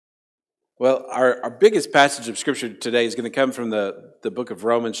Well, our biggest passage of Scripture today is going to come from the book of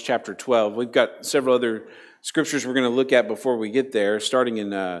Romans chapter 12. We've got several other scriptures we're going to look at before we get there, starting in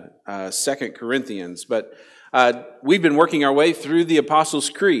 2 Corinthians. But we've been working our way through the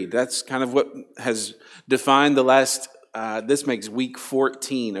Apostles' Creed. That's kind of what has defined the last, this makes week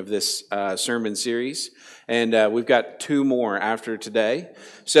 14 of this sermon series. And we've got two more after today.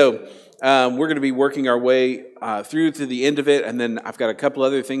 So we're going to be working our way through to the end of it, and then I've got a couple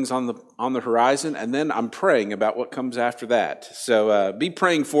other things on the horizon, and then I'm praying about what comes after that. So be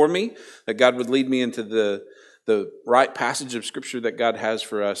praying for me that God would lead me into the right passage of Scripture that God has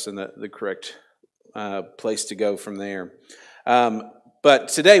for us, and the correct place to go from there. But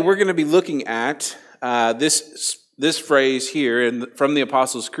today we're going to be looking at this phrase here from the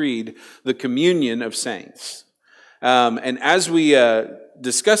Apostles' Creed, the communion of saints. And as we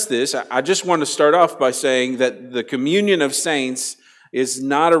discuss this, I just want to start off by saying that the communion of saints is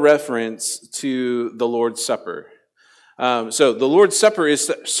not a reference to the Lord's Supper. So the Lord's Supper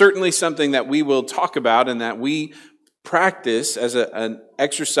is certainly something that we will talk about and that we practice as an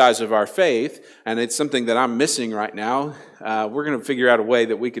exercise of our faith, and it's something that I'm missing right now. We're going to figure out a way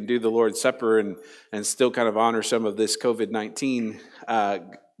that we can do the Lord's Supper and still kind of honor some of this COVID-19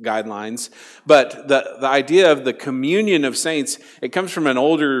 guidelines. But the idea of the communion of saints, it comes from an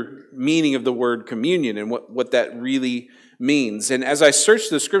older meaning of the word communion and what that really means. And as I search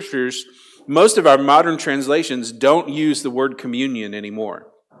the scriptures, most of our modern translations don't use the word communion anymore.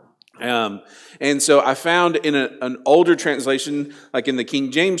 And so I found in an older translation, like in the King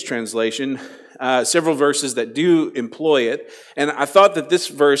James translation, several verses that do employ it. And I thought that this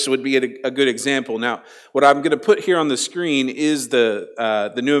verse would be a good example. Now, what I'm going to put here on the screen is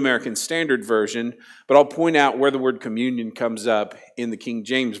the New American Standard Version, but I'll point out where the word communion comes up in the King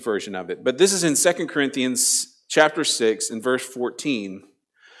James version of it. But this is in 2 Corinthians chapter 6 and verse 14,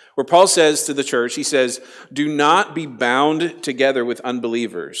 where Paul says to the church, he says, "Do not be bound together with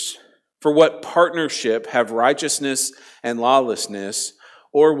unbelievers. For what partnership have righteousness and lawlessness,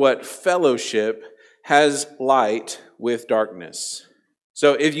 or what fellowship has light with darkness?"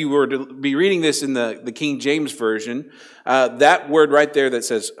 So if you were to be reading this in the King James Version, that word right there that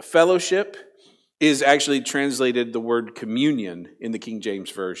says fellowship is actually translated the word communion in the King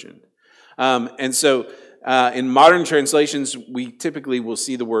James Version. And so in modern translations, we typically will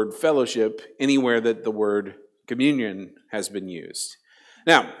see the word fellowship anywhere that the word communion has been used.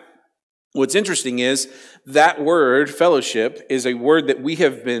 Now, what's interesting is that word, fellowship, is a word that we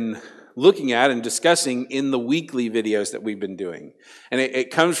have been looking at and discussing in the weekly videos that we've been doing. And it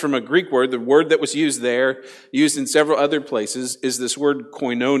comes from a Greek word. The word that was used there, used in several other places, is this word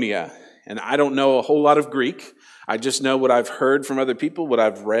koinonia. And I don't know a whole lot of Greek. I just know what I've heard from other people, what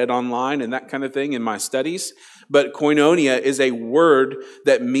I've read online and that kind of thing in my studies. But koinonia is a word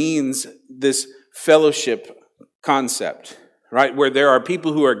that means this fellowship concept. Right, where there are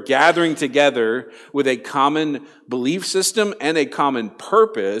people who are gathering together with a common belief system and a common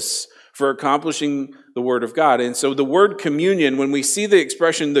purpose for accomplishing the Word of God. And so the word communion, when we see the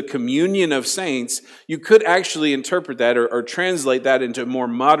expression, the communion of saints, you could actually interpret that or translate that into more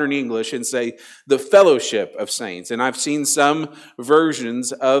modern English and say the fellowship of saints. And I've seen some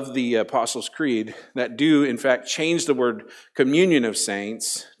versions of the Apostles' Creed that do, in fact, change the word communion of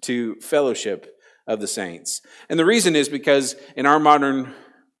saints to fellowship of the saints. And the reason is because in our modern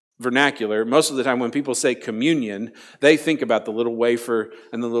vernacular, most of the time when people say communion, they think about the little wafer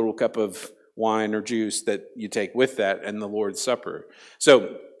and the little cup of wine or juice that you take with that and the Lord's Supper.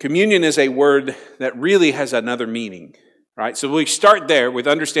 So communion is a word that really has another meaning, right? So we start there with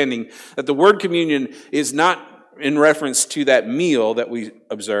understanding that the word communion is not in reference to that meal that we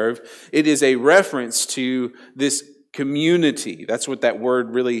observe. It is a reference to this community. That's what that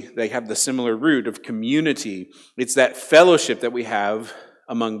word really, they have the similar root of community. It's that fellowship that we have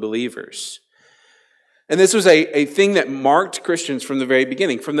among believers. And this was a thing that marked Christians from the very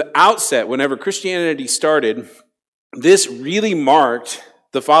beginning. From the outset, whenever Christianity started, this really marked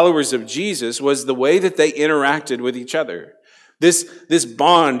the followers of Jesus, was the way that they interacted with each other. This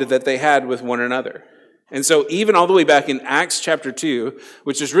bond that they had with one another. And so even all the way back in Acts chapter 2,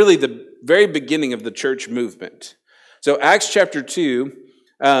 which is really the very beginning of the church movement. So Acts chapter 2,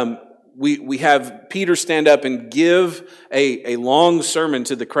 we have Peter stand up and give a long sermon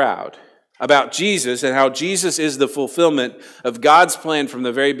to the crowd about Jesus and how Jesus is the fulfillment of God's plan from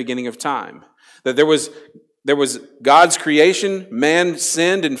the very beginning of time. That there was God's creation, man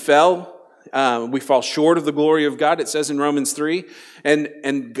sinned and fell. We fall short of the glory of God, it says in Romans 3.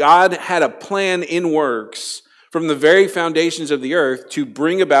 And God had a plan in works from the very foundations of the earth to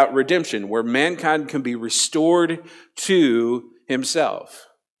bring about redemption, where mankind can be restored to himself.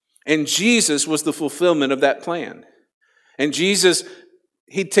 And Jesus was the fulfillment of that plan. And Jesus,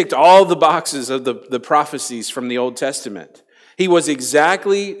 he ticked all the boxes of the prophecies from the Old Testament. He was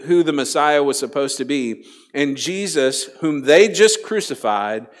exactly who the Messiah was supposed to be. And Jesus, whom they just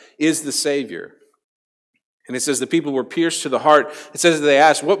crucified, is the Savior. And it says the people were pierced to the heart. It says that they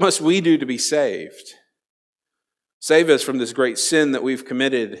asked, what must we do to be saved? Save us from this great sin that we've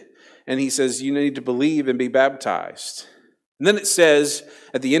committed. And he says, you need to believe and be baptized. And then it says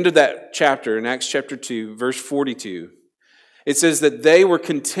at the end of that chapter, in Acts chapter 2, verse 42, it says that they were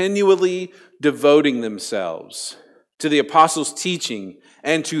continually devoting themselves to the apostles' teaching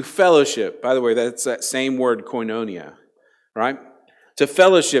and to fellowship. By the way, that's that same word, koinonia, right? To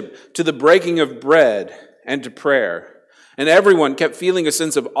fellowship, to the breaking of bread, and to prayer. And everyone kept feeling a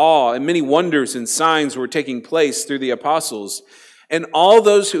sense of awe, and many wonders and signs were taking place through the apostles. And all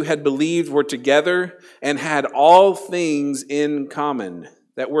those who had believed were together and had all things in common.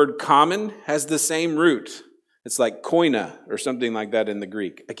 That word common has the same root. It's like koina or something like that in the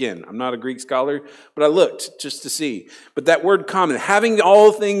Greek. Again, I'm not a Greek scholar, but I looked just to see. But that word common, having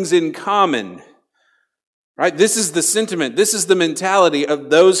all things in common, right? This is the sentiment. This is the mentality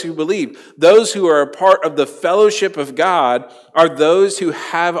of those who believe. Those who are a part of the fellowship of God are those who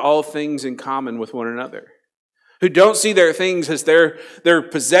have all things in common with one another, who don't see their things as their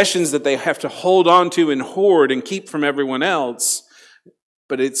possessions that they have to hold on to and hoard and keep from everyone else,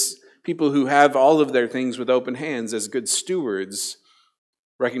 but it's people who have all of their things with open hands as good stewards,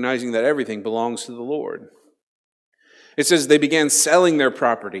 recognizing that everything belongs to the Lord. It says they began selling their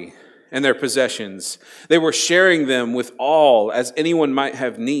property and their possessions. They were sharing them with all as anyone might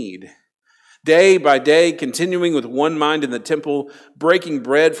have need. Day by day, continuing with one mind in the temple, breaking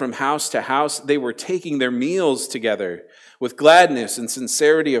bread from house to house, they were taking their meals together with gladness and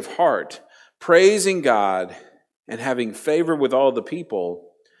sincerity of heart, praising God and having favor with all the people.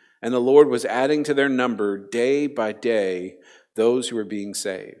 And the Lord was adding to their number day by day those who were being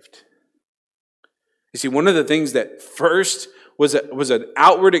saved. You see, one of the things that first was an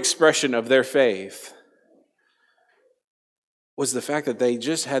outward expression of their faith was the fact that they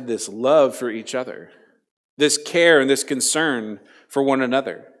just had this love for each other, this care and this concern for one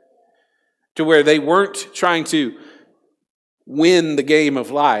another, to where they weren't trying to win the game of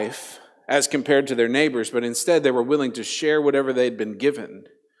life as compared to their neighbors, but instead they were willing to share whatever they'd been given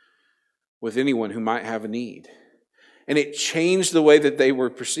with anyone who might have a need. And it changed the way that they were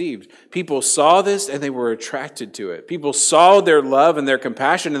perceived. People saw this and they were attracted to it. People saw their love and their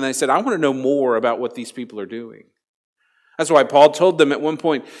compassion and they said, I want to know more about what these people are doing. That's why Paul told them at one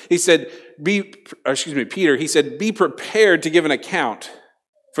point, he said, Peter, he said, be prepared to give an account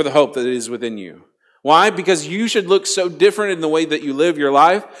for the hope that is within you. Why? Because you should look so different in the way that you live your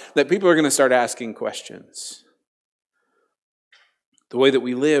life that people are going to start asking questions. The way that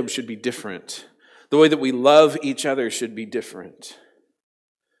we live should be different. The way that we love each other should be different.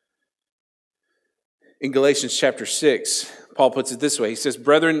 In Galatians chapter 6, Paul puts it this way. He says,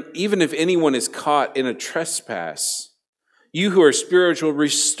 brethren, even if anyone is caught in a trespass, you who are spiritual,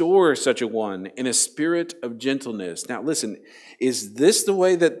 restore such a one in a spirit of gentleness. Now listen, is this the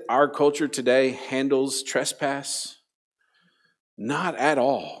way that our culture today handles trespass? Not at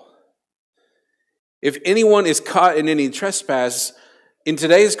all. If anyone is caught in any trespass, in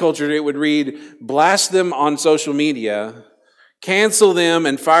today's culture, it would read, blast them on social media, cancel them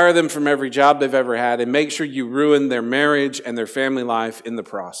and fire them from every job they've ever had, and make sure you ruin their marriage and their family life in the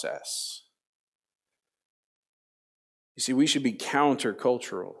process. You see, we should be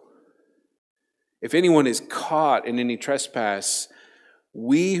countercultural. If anyone is caught in any trespass,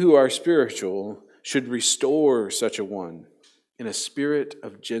 we who are spiritual should restore such a one in a spirit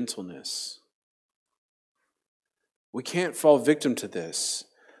of gentleness. We can't fall victim to this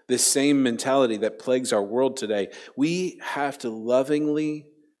same mentality that plagues our world today. We have to lovingly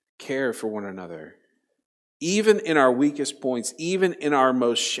care for one another, even in our weakest points, even in our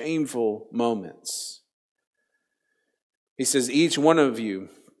most shameful moments. He says, each one of you,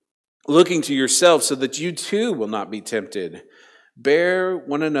 looking to yourself so that you too will not be tempted, bear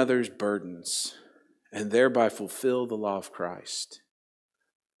one another's burdens and thereby fulfill the law of Christ.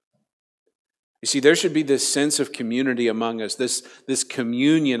 You see, there should be this sense of community among us, this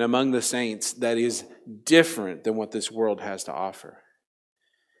communion among the saints that is different than what this world has to offer.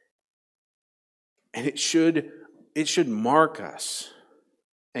 And it should mark us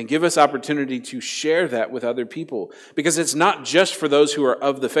and give us opportunity to share that with other people. Because it's not just for those who are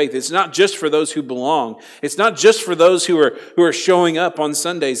of the faith. It's not just for those who belong. It's not just for those who are showing up on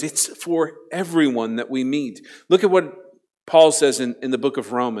Sundays. It's for everyone that we meet. Look at what Paul says in the book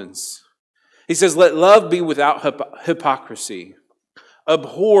of Romans. He says, let love be without hypocrisy.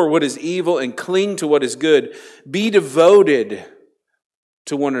 Abhor what is evil and cling to what is good. Be devoted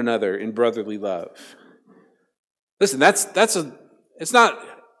to one another in brotherly love. Listen, it's not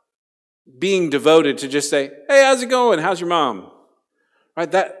being devoted to just say, hey, how's it going? How's your mom?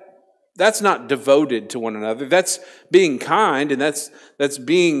 Right? That's not devoted to one another. That's being kind, and that's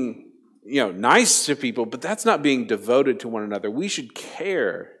being, nice to people, but that's not being devoted to one another. We should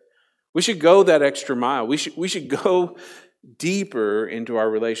care. We should go that extra mile. We should go deeper into our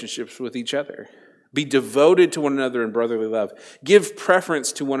relationships with each other. Be devoted to one another in brotherly love. Give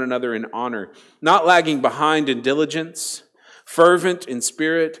preference to one another in honor, not lagging behind in diligence, fervent in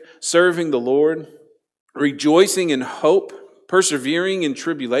spirit, serving the Lord, rejoicing in hope, persevering in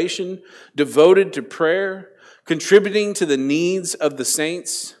tribulation, devoted to prayer, contributing to the needs of the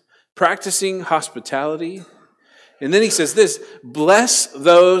saints, practicing hospitality. And then he says this, bless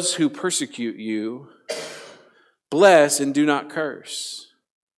those who persecute you, bless and do not curse.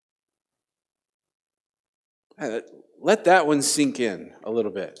 Let that one sink in a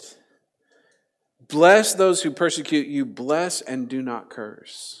little bit. Bless those who persecute you, bless and do not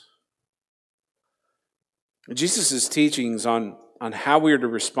curse. Jesus' teachings on how we are to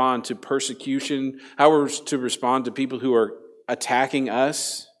respond to persecution, how we're to respond to people who are attacking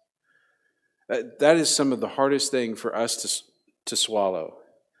us, that is some of the hardest thing for us to swallow,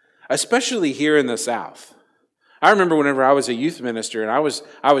 especially here in the South. I remember whenever I was a youth minister and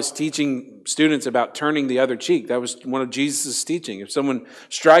I was teaching students about turning the other cheek. That was one of Jesus' teaching. If someone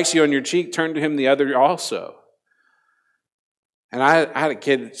strikes you on your cheek, turn to him the other also. And I had a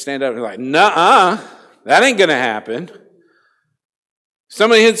kid stand up and like, nuh-uh, that ain't going to happen.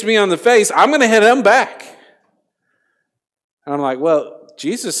 Somebody hits me on the face, I'm going to hit them back. And I'm like, well,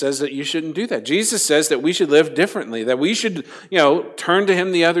 Jesus says that you shouldn't do that. Jesus says that we should live differently, that we should, turn to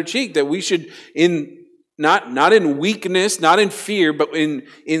him the other cheek, that we should, not in weakness, not in fear, but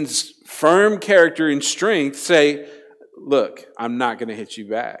in firm character and strength, say, look, I'm not going to hit you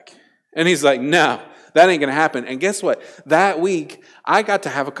back. And he's like, no, that ain't going to happen. And guess what? That week, I got to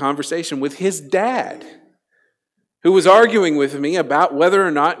have a conversation with his dad, who was arguing with me about whether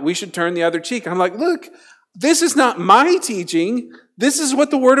or not we should turn the other cheek. I'm like, look, this is not my teaching. This is what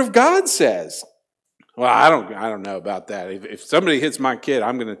the Word of God says. Well, I don't know about that. If somebody hits my kid,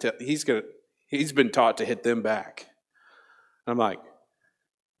 I'm going to tell, he's been taught to hit them back. I'm like,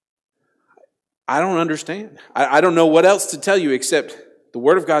 I don't understand. I don't know what else to tell you except the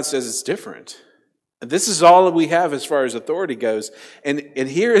Word of God says it's different. This is all that we have as far as authority goes. And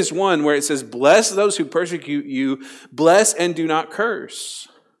here is one where it says, bless those who persecute you, bless and do not curse.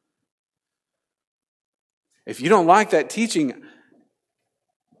 If you don't like that teaching,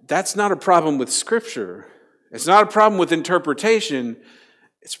 that's not a problem with Scripture. It's not a problem with interpretation.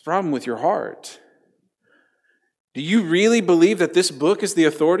 It's a problem with your heart. Do you really believe that this book is the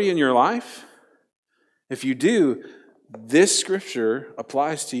authority in your life? If you do, this Scripture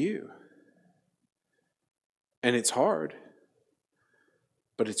applies to you. And it's hard,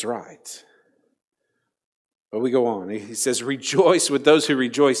 but it's right. But we go on. He says, rejoice with those who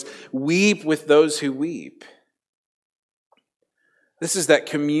rejoice. Weep with those who weep. This is that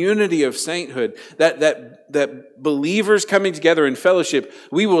community of sainthood, that believers coming together in fellowship,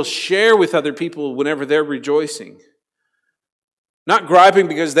 we will share with other people whenever they're rejoicing. Not griping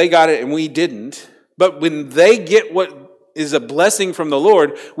because they got it and we didn't, but when they get what is a blessing from the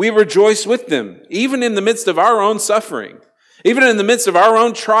Lord, we rejoice with them, even in the midst of our own suffering. Even in the midst of our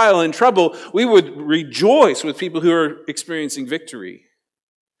own trial and trouble, we would rejoice with people who are experiencing victory.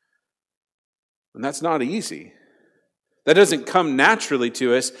 And that's not easy. That doesn't come naturally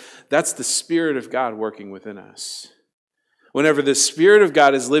to us. That's the Spirit of God working within us. Whenever the Spirit of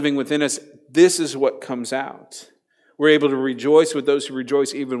God is living within us, this is what comes out. We're able to rejoice with those who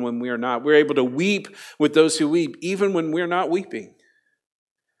rejoice even when we are not. We're able to weep with those who weep even when we're not weeping.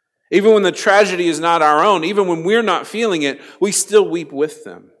 Even when the tragedy is not our own, even when we're not feeling it, we still weep with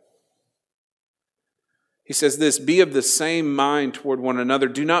them. He says this, be of the same mind toward one another.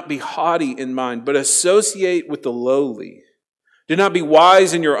 Do not be haughty in mind, but associate with the lowly. Do not be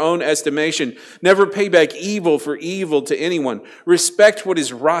wise in your own estimation. Never pay back evil for evil to anyone. Respect what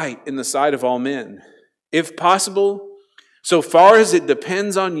is right in the sight of all men. If possible, so far as it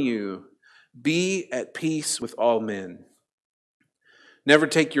depends on you, be at peace with all men. Never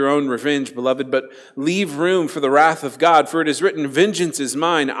take your own revenge, beloved, but leave room for the wrath of God. For it is written, vengeance is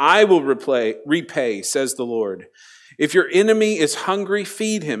mine, I will repay, says the Lord. If your enemy is hungry,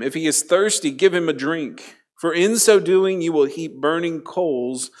 feed him. If he is thirsty, give him a drink. For in so doing, you will heap burning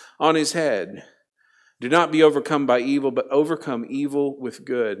coals on his head. Do not be overcome by evil, but overcome evil with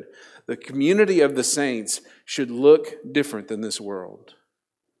good. The community of the saints should look different than this world.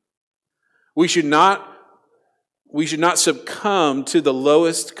 We should not succumb to the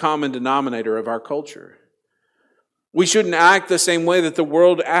lowest common denominator of our culture. We shouldn't act the same way that the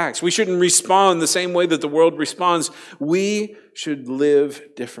world acts. We shouldn't respond the same way that the world responds. We should live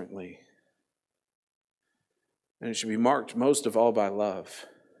differently. And it should be marked most of all by love.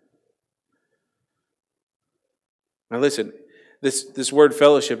 Now listen, this word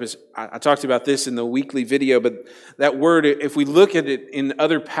fellowship is, I talked about this in the weekly video, but that word, if we look at it in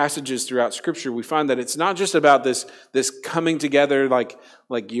other passages throughout Scripture, we find that it's not just about this coming together like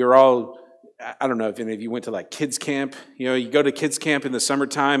you're all, I don't know if any of you went to like kids camp. You know, you go to kids camp in the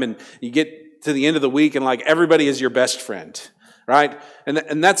summertime and you get to the end of the week and like everybody is your best friend, right?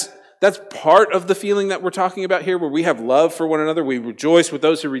 And that's part of the feeling that we're talking about here, where we have love for one another. We rejoice with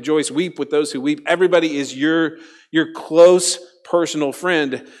those who rejoice, weep with those who weep. Everybody is your close personal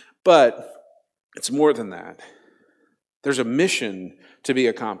friend, but it's more than that. There's a mission to be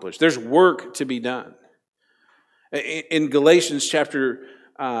accomplished. There's work to be done. In Galatians chapter,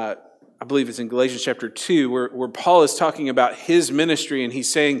 I believe it's in Galatians chapter 2, where Paul is talking about his ministry, and he's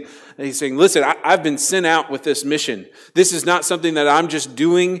saying, listen, I've been sent out with this mission. This is not something that I'm just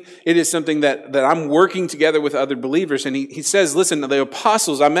doing. It is something that I'm working together with other believers. And he says, listen, the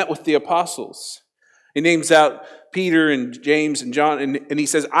apostles, I met with the apostles. He names out Peter and James and John, and he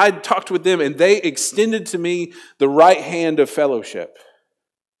says, I talked with them, and they extended to me the right hand of fellowship.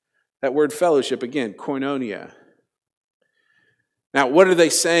 That word fellowship, again, koinonia. Now, what are they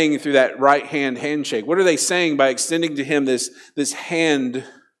saying through that right hand handshake? What are they saying by extending to him this hand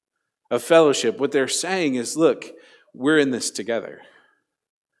of fellowship? What they're saying is, look, we're in this together.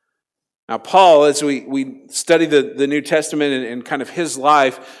 Now, Paul, as we study the New Testament and kind of his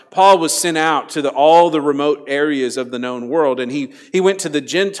life, Paul was sent out to all the remote areas of the known world, and he went to the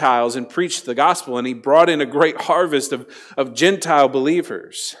Gentiles and preached the gospel, and he brought in a great harvest of Gentile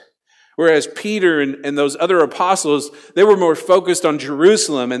believers. Whereas Peter and those other apostles, they were more focused on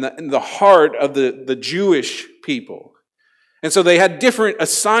Jerusalem and the heart of the Jewish people. And so they had different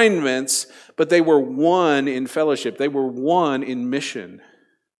assignments, but they were one in fellowship. They were one in mission.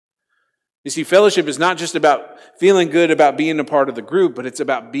 You see, fellowship is not just about feeling good about being a part of the group, but it's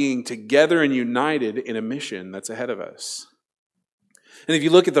about being together and united in a mission that's ahead of us. And if you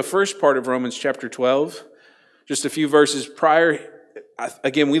look at the first part of Romans chapter 12, just a few verses prior,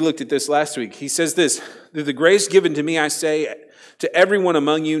 again, we looked at this last week. He says this, through the grace given to me, I say to everyone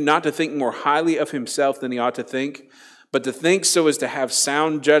among you not to think more highly of himself than he ought to think, but to think so as to have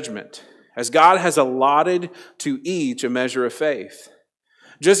sound judgment, as God has allotted to each a measure of faith.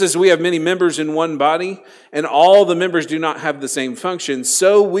 Just as we have many members in one body, and all the members do not have the same function,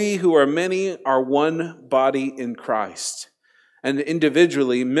 so we who are many are one body in Christ, and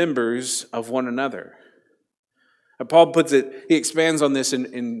individually members of one another. And Paul puts it, he expands on this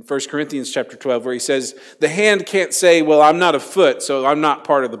in 1 Corinthians chapter 12, where he says, the hand can't say, well, I'm not a foot, so I'm not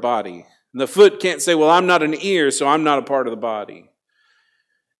part of the body. And the foot can't say, well, I'm not an ear, so I'm not a part of the body.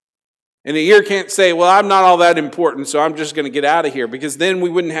 And the ear can't say, well, I'm not all that important, so I'm just going to get out of here, because then we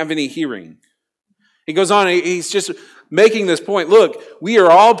wouldn't have any hearing. He goes on, he's just making this point. Look, we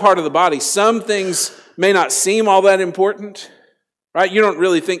are all part of the body. Some things may not seem all that important, right? You don't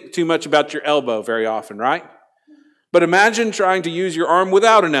really think too much about your elbow very often, right? But imagine trying to use your arm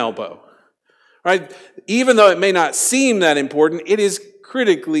without an elbow, right? Even though it may not seem that important, it is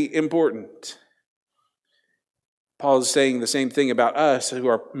critically important. Paul is saying the same thing about us who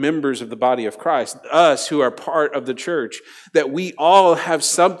are members of the body of Christ, us who are part of the church, that we all have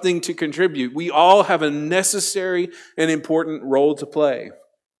something to contribute. We all have a necessary and important role to play.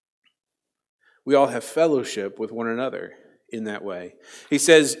 We all have fellowship with one another in that way. He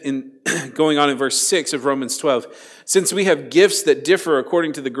says, going on in verse 6 of Romans 12, since we have gifts that differ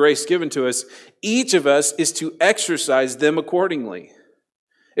according to the grace given to us, each of us is to exercise them accordingly.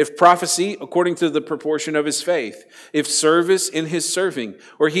 If prophecy, according to the proportion of his faith. If service, in his serving.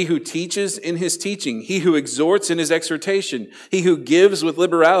 Or he who teaches, in his teaching. He who exhorts, in his exhortation. He who gives with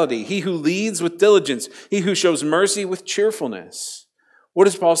liberality. He who leads with diligence. He who shows mercy with cheerfulness. What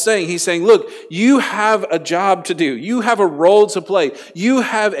is Paul saying? He's saying, look, you have a job to do. You have a role to play. You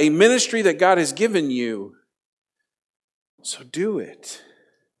have a ministry that God has given you. So do it.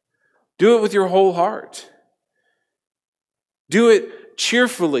 Do it with your whole heart. Do it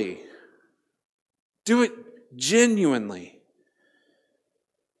cheerfully. Do it genuinely.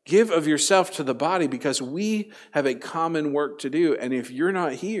 Give of yourself to the body, because we have a common work to do. And if you're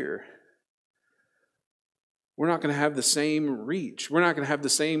not here, we're not going to have the same reach. We're not going to have the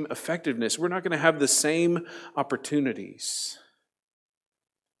same effectiveness. We're not going to have the same opportunities.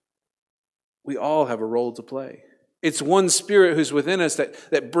 We all have a role to play. It's one Spirit who's within us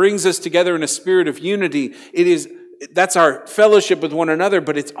that brings us together in a spirit of unity. That's our fellowship with one another,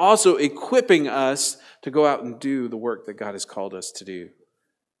 but it's also equipping us to go out and do the work that God has called us to do.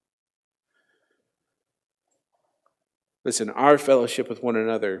 Listen, our fellowship with one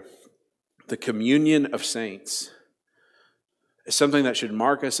another, the communion of saints, is something that should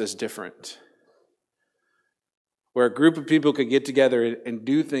mark us as different. Where a group of people could get together and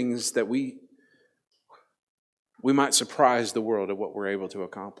do things that we might surprise the world at what we're able to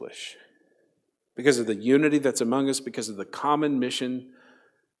accomplish. Because of the unity that's among us, because of the common mission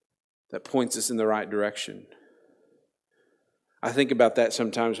that points us in the right direction. I think about that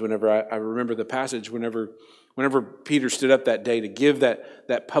sometimes whenever I remember the passage, whenever Peter stood up that day to give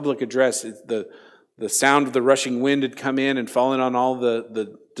that public address. The sound of the rushing wind had come in and fallen on all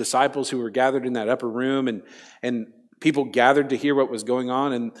the disciples who were gathered in that upper room, and people gathered to hear what was going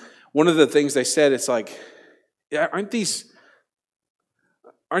on. And one of the things they said, it's like, aren't these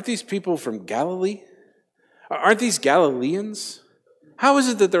people from Galilee? Aren't these Galileans? How is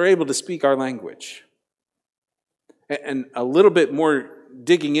it that they're able to speak our language? And a little bit more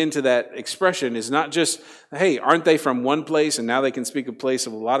digging into that expression is not just, hey, aren't they from one place and now they can speak a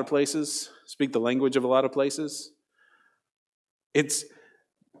lot of places, speak the language of a lot of places? It's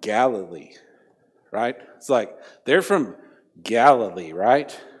Galilee, right? It's like, they're from Galilee,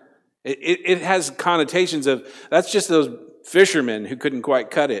 right? It has connotations of, that's just those fishermen who couldn't quite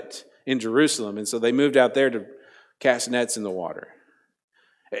cut it in Jerusalem, and so they moved out there to cast nets in the water.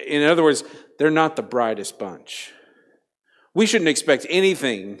 In other words, they're not the brightest bunch. We shouldn't expect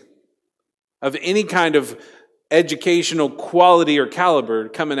anything of any kind of educational quality or caliber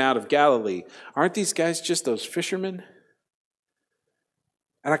coming out of Galilee. Aren't these guys just those fishermen?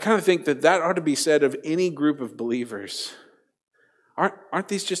 And I kind of think that ought to be said of any group of believers. Aren't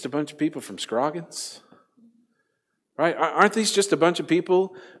these just a bunch of people from Scroggins? Right? Aren't these just a bunch of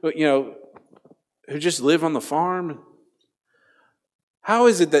people, who just live on the farm? How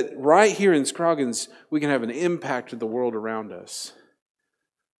is it that right here in Scroggins we can have an impact to the world around us?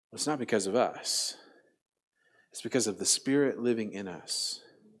 Well, it's not because of us. It's because of the Spirit living in us.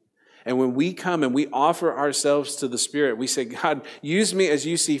 And when we come and we offer ourselves to the Spirit, we say, God, use me as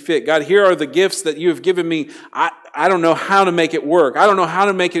you see fit. God, here are the gifts that you have given me. I don't know how to make it work. I don't know how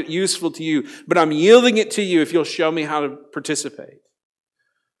to make it useful to you, but I'm yielding it to you if you'll show me how to participate.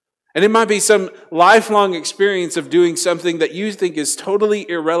 And it might be some lifelong experience of doing something that you think is totally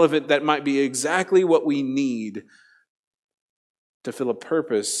irrelevant that might be exactly what we need to fill a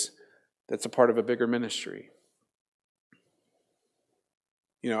purpose that's a part of a bigger ministry.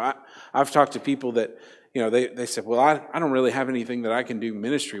 I've talked to people that, they said, well, I don't really have anything that I can do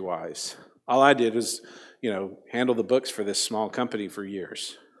ministry-wise. All I did was, handle the books for this small company for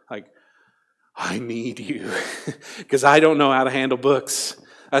years. Like, I need you because I don't know how to handle books.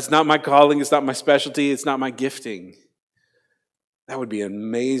 That's not my calling. It's not my specialty. It's not my gifting. That would be an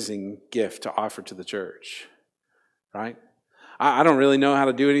amazing gift to offer to the church, right? I don't really know how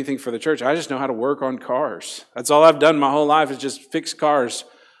to do anything for the church. I just know how to work on cars. That's all I've done my whole life is just fix cars.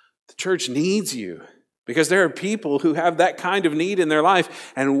 The church needs you because there are people who have that kind of need in their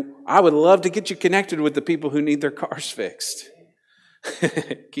life, and I would love to get you connected with the people who need their cars fixed.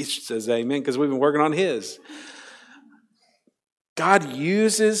 Keith says amen because we've been working on his. God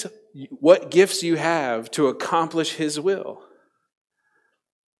uses what gifts you have to accomplish His will.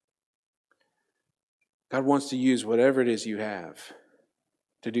 God wants to use whatever it is you have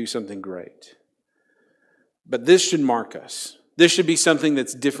to do something great. But this should mark us. This should be something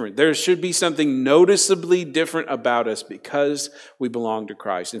that's different. There should be something noticeably different about us because we belong to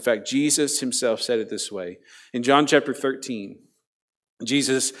Christ. In fact, Jesus Himself said it this way. In John chapter 13,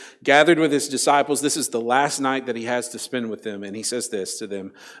 Jesus gathered with His disciples. This is the last night that He has to spend with them. And He says this to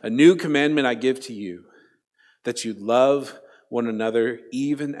them, "A new commandment I give to you, that you love one another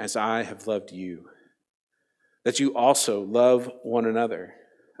even as I have loved you. That you also love one another."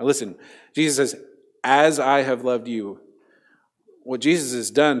 Now listen, Jesus says, "As I have loved you." What Jesus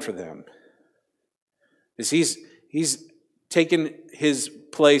has done for them is He's taken His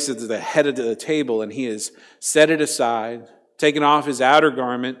place at the head of the table and He has set it aside, taken off His outer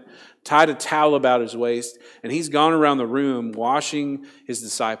garment, tied a towel about His waist, and He's gone around the room washing His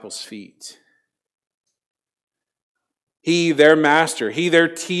disciples' feet. He, their master, He, their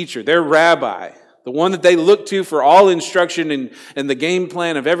teacher, their rabbi, the one that they look to for all instruction and the game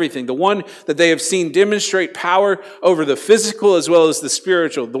plan of everything, the one that they have seen demonstrate power over the physical as well as the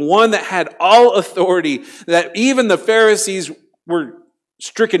spiritual, the one that had all authority, that even the Pharisees were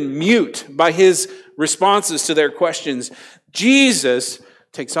stricken mute by His responses to their questions. Jesus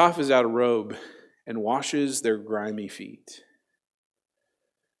takes off His outer robe and washes their grimy feet.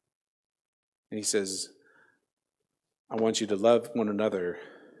 And he says, I want you to love one another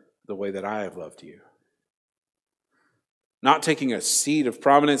the way that I have loved you. Not taking a seat of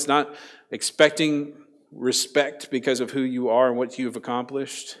prominence, not expecting respect because of who you are and what you have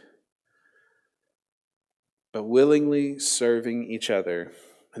accomplished, but willingly serving each other.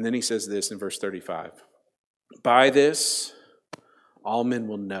 And then he says this in verse 35. By this, all men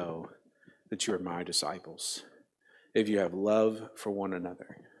will know that you are my disciples, if you have love for one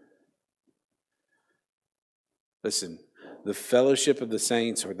another. Listen, the fellowship of the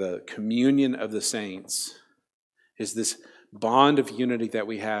saints, or the communion of the saints, is this bond of unity that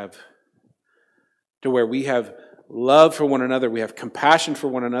we have, to where we have love for one another, we have compassion for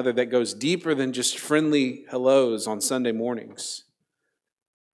one another that goes deeper than just friendly hellos on Sunday mornings.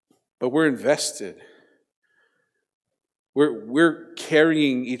 But we're invested. We're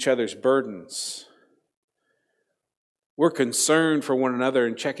carrying each other's burdens. We're concerned for one another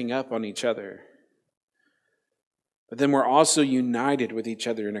and checking up on each other. But then we're also united with each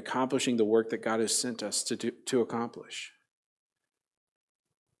other in accomplishing the work that God has sent us to accomplish.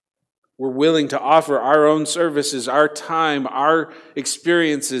 We're willing to offer our own services, our time, our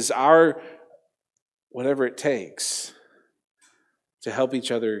experiences, our whatever it takes to help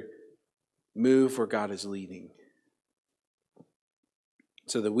each other move where God is leading,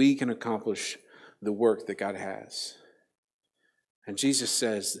 so that we can accomplish the work that God has. And Jesus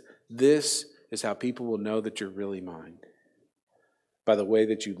says, this is how people will know that you're really mine, by the way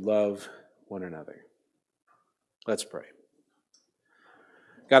that you love one another. Let's pray.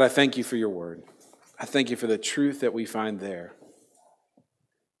 God, I thank you for your word. I thank you for the truth that we find there.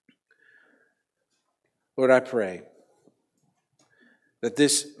 Lord, I pray that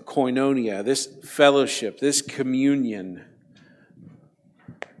this koinonia, this fellowship, this communion,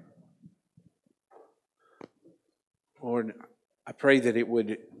 Lord, I pray that it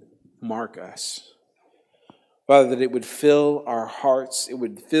would mark us. Father, that it would fill our hearts, it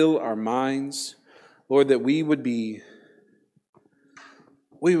would fill our minds. Lord, that we would be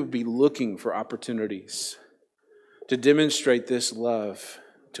looking for opportunities to demonstrate this love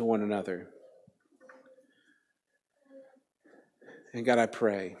to one another. And God, I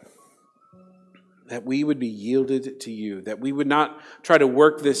pray that we would be yielded to you, that we would not try to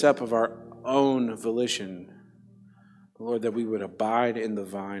work this up of our own volition, Lord, that we would abide in the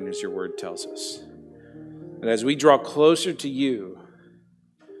vine as your word tells us. And as we draw closer to you,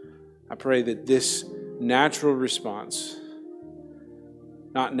 I pray that this natural response,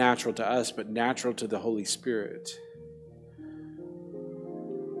 not natural to us, but natural to the Holy Spirit,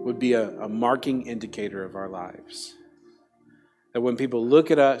 would be a marking indicator of our lives. That when people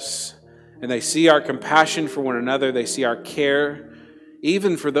look at us and they see our compassion for one another, they see our care,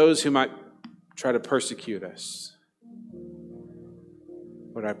 even for those who might try to persecute us,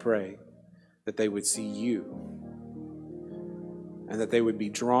 Lord, I pray that they would see you and that they would be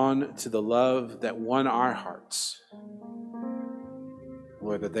drawn to the love that won our hearts.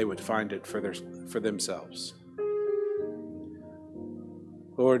 Lord, that they would find it for themselves.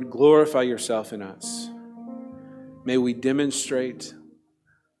 Lord, glorify yourself in us. May we demonstrate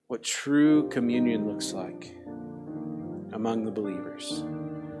what true communion looks like among the believers.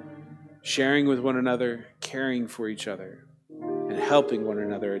 Sharing with one another, caring for each other, and helping one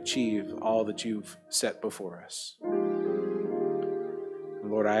another achieve all that you've set before us. And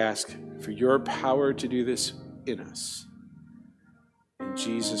Lord, I ask for your power to do this in us. In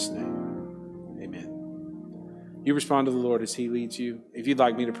Jesus' name, amen. You respond to the Lord as he leads you. If you'd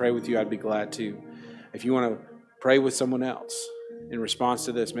like me to pray with you, I'd be glad to. If you want to pray with someone else in response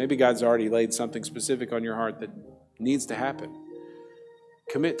to this, maybe God's already laid something specific on your heart that needs to happen.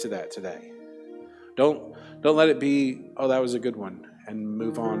 Commit to that today. Don't let it be, oh, that was a good one, and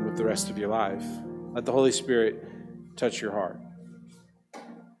move on with the rest of your life. Let the Holy Spirit touch your heart.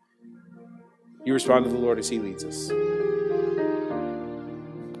 You respond to the Lord as he leads us.